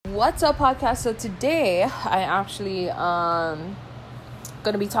What's up, podcast? So today I actually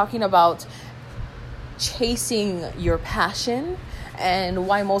gonna be talking about chasing your passion and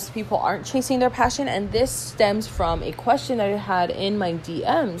why most people aren't chasing their passion. And this stems from a question that I had in my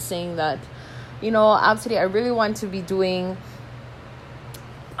DM saying that, actually I really want to be doing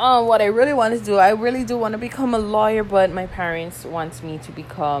what I really want to do. I really do want to become a lawyer, but my parents want me to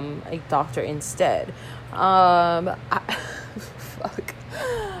become a doctor instead.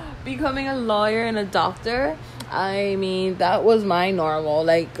 Becoming a lawyer and a doctor, I mean, that was my normal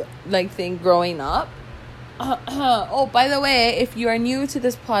thing growing up. Oh, by the way, if you are new to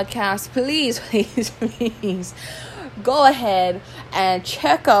this podcast, please go ahead and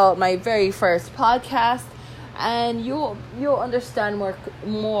check out my very first podcast, and you'll understand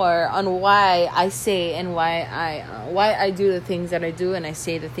more on why I say and why I do the things that I do, and I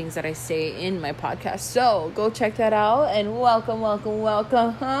say the things that I say in my podcast. So go check that out, and welcome, and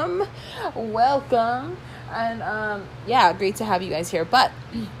great to have you guys here. But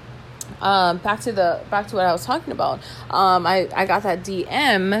back to what I was talking about. I got that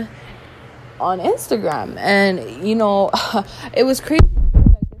DM on Instagram, and it was crazy.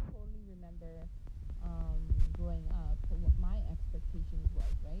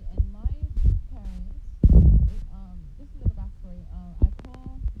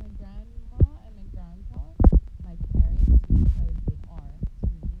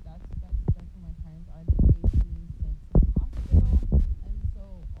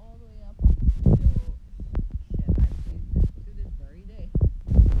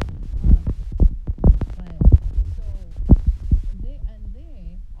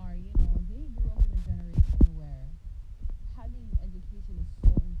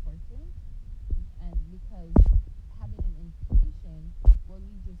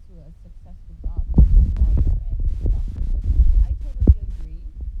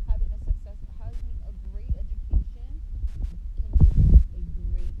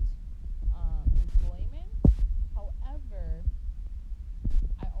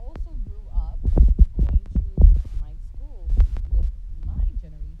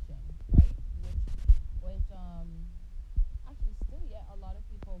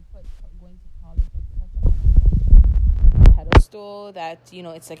 That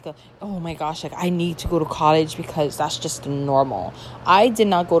it's like oh my gosh, I need to go to college because that's just normal. I did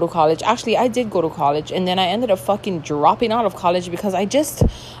not go to college. Actually, I did go to college, and then I ended up fucking dropping out of college because I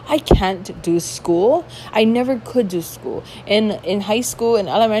can't do school. I never could do school. In high school, in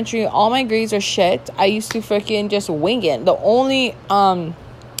elementary, all my grades are shit. I used to freaking just wing it. The only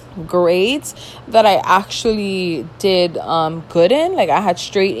grades that I actually did good in, like I had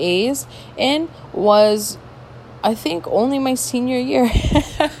straight A's in, was I think only my senior year.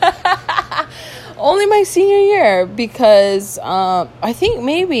 Only my senior year, because I think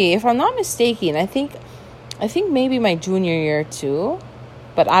maybe, if I'm not mistaken, I think maybe my junior year too.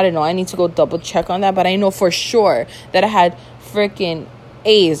 But I don't know. I need to go double check on that. But I know for sure that I had freaking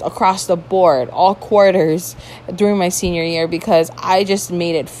A's across the board, all quarters, during my senior year, because I just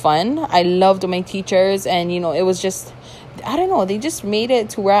made it fun. I loved my teachers, and it was just, I don't know, they just made it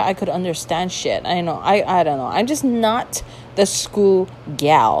to where I could understand shit. I don't know. I'm just not the school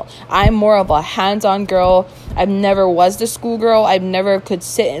gal. I'm more of a hands-on girl. I never was the school girl. I never could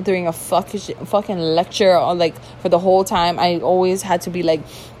sit during a fucking lecture or for the whole time. I always had to be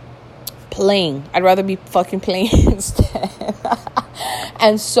playing. I'd rather be fucking playing instead.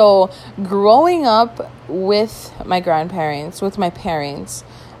 And so growing up with my grandparents, with my parents,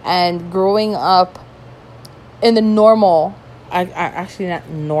 and growing up in the normal, actually not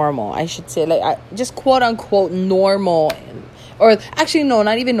normal, I should say, just quote unquote normal, or actually no,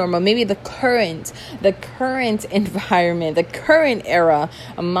 not even normal, maybe the current environment, the current era,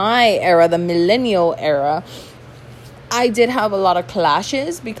 my era, the millennial era, I did have a lot of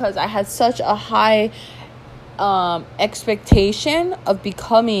clashes because I had such a high expectation of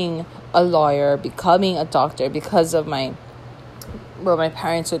becoming a lawyer, becoming a doctor, because of my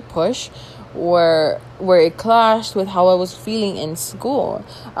parents would push, where it clashed with how I was feeling in school.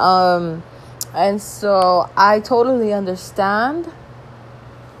 And so I totally understand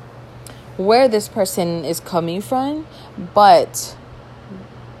where this person is coming from, but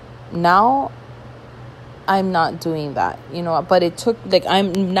now I'm not doing that, but it took,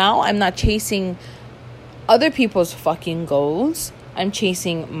 I'm not chasing other people's fucking goals. I'm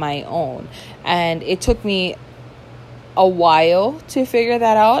chasing my own. And it took me a while to figure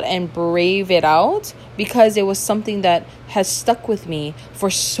that out and brave it out, because it was something that has stuck with me for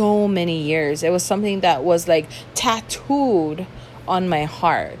so many years. It was something that was tattooed on my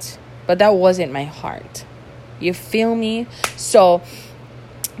heart, but that wasn't my heart. You feel me? So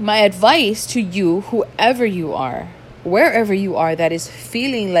my advice to you, whoever you are, wherever you are, that is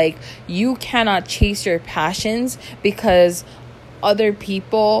feeling like you cannot chase your passions because other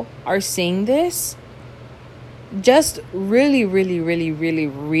people are saying this, just really, really, really, really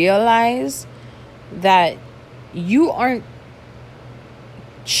realize that you aren't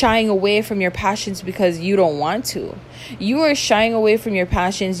shying away from your passions because you don't want to. You are shying away from your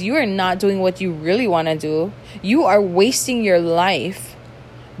passions. You are not doing what you really want to do. You are wasting your life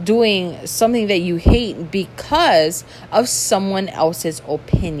doing something that you hate because of someone else's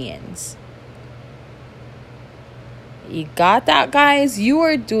opinions. You got that, guys? You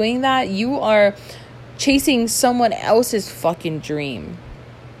are doing that. You are chasing someone else's fucking dream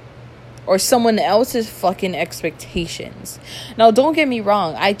or someone else's fucking expectations. Now, don't get me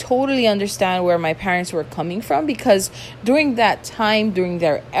wrong. I totally understand where my parents were coming from, because during that time, during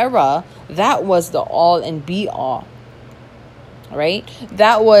their era, that was the all and be all. Right?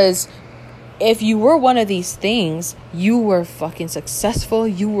 That was, if you were one of these things, you were fucking successful,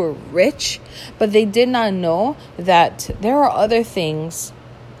 you were rich. But they did not know that there are other things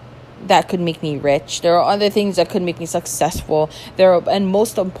that could make me rich. There are other things that could make me successful. And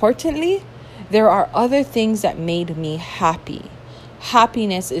most importantly, there are other things that made me happy.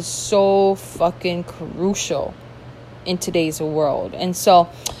 Happiness is so fucking crucial in today's world. And so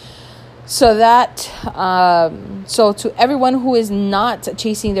to everyone who is not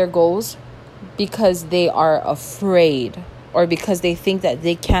chasing their goals because they are afraid, or because they think that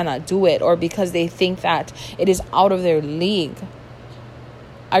they cannot do it, or because they think that it is out of their league,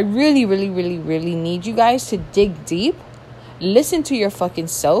 I really, really, really, really need you guys to dig deep. Listen to your fucking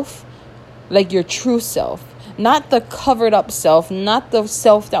self, like your true self. Not the covered up self, not the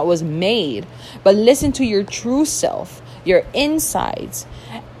self that was made, but listen to your true self, your insides,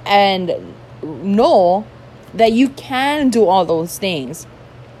 and know that you can do all those things.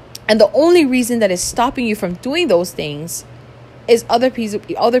 And the only reason that is stopping you from doing those things is other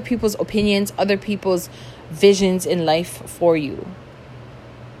people's opinions, other people's visions in life for you.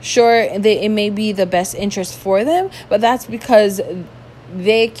 Sure, it may be the best interest for them, but that's because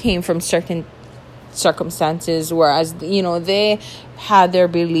they came from certain circumstances, whereas, they had their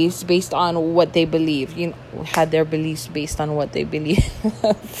beliefs based on what they believe.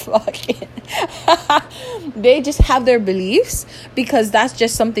 Fucking they just have their beliefs because that's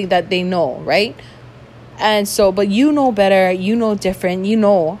just something that they know, right? And so, but you know better, you know different, you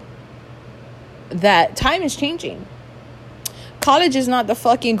know that time is changing. College is not the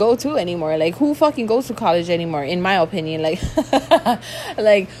fucking go-to anymore. Like, who fucking goes to college anymore, in my opinion? Like,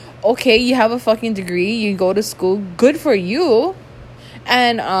 okay, you have a fucking degree, you go to school, good for you.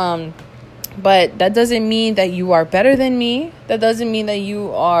 And, but that doesn't mean that you are better than me. That doesn't mean that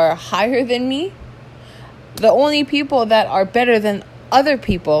you are higher than me. The only people that are better than other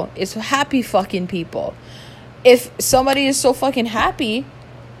people is happy fucking people. If somebody is so fucking happy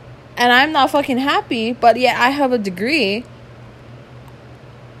and I'm not fucking happy, but yeah, I have a degree,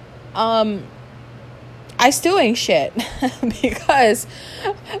 I still ain't shit. Because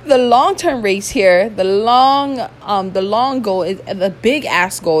the long-term race here, the long goal, is the big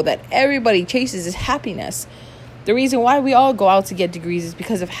ass goal that everybody chases, is happiness. The reason why we all go out to get degrees is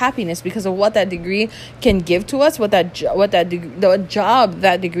because of happiness, because of what that degree can give to us, the job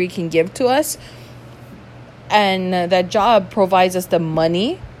that degree can give to us, and that job provides us the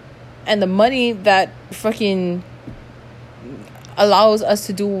money, and the money that fucking allows us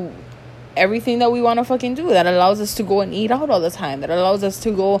to do everything that we want to fucking do, that allows us to go and eat out all the time, that allows us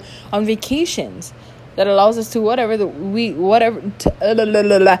to go on vacations, that allows us to that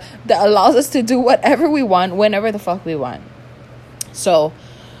allows us to do whatever we want, whenever the fuck we want. So,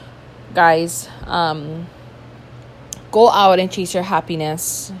 guys, go out and chase your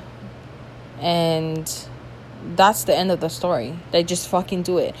happiness, and that's the end of the story. They just fucking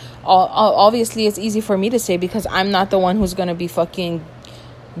do it. Obviously, it's easy for me to say because I'm not the one who's gonna be fucking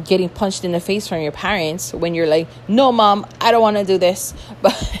getting punched in the face from your parents when you're like, no mom, I don't want to do this.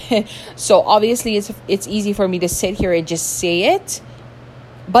 But so obviously it's easy for me to sit here and just say it,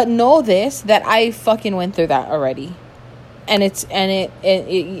 but know this, that I fucking went through that already, and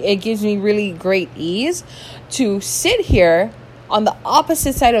it gives me really great ease to sit here on the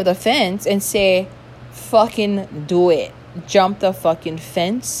opposite side of the fence and say, fucking do it, jump the fucking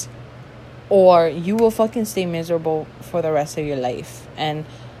fence, or you will fucking stay miserable for the rest of your life. And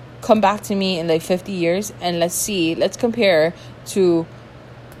come back to me in like 50 years and let's compare to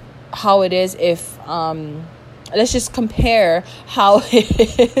how it is if let's just compare how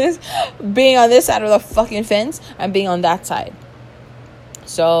it is being on this side of the fucking fence and being on that side.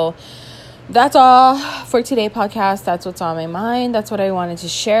 So that's all for today podcast. That's what's on my mind. That's what I wanted to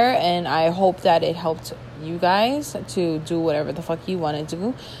share, and I hope that it helped you guys to do whatever the fuck you want to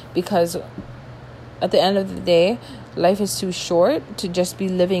do, because at the end of the day, life is too short to just be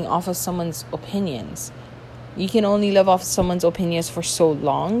living off of someone's opinions. You can only live off someone's opinions for so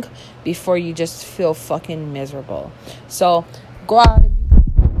long before you just feel fucking miserable. So go out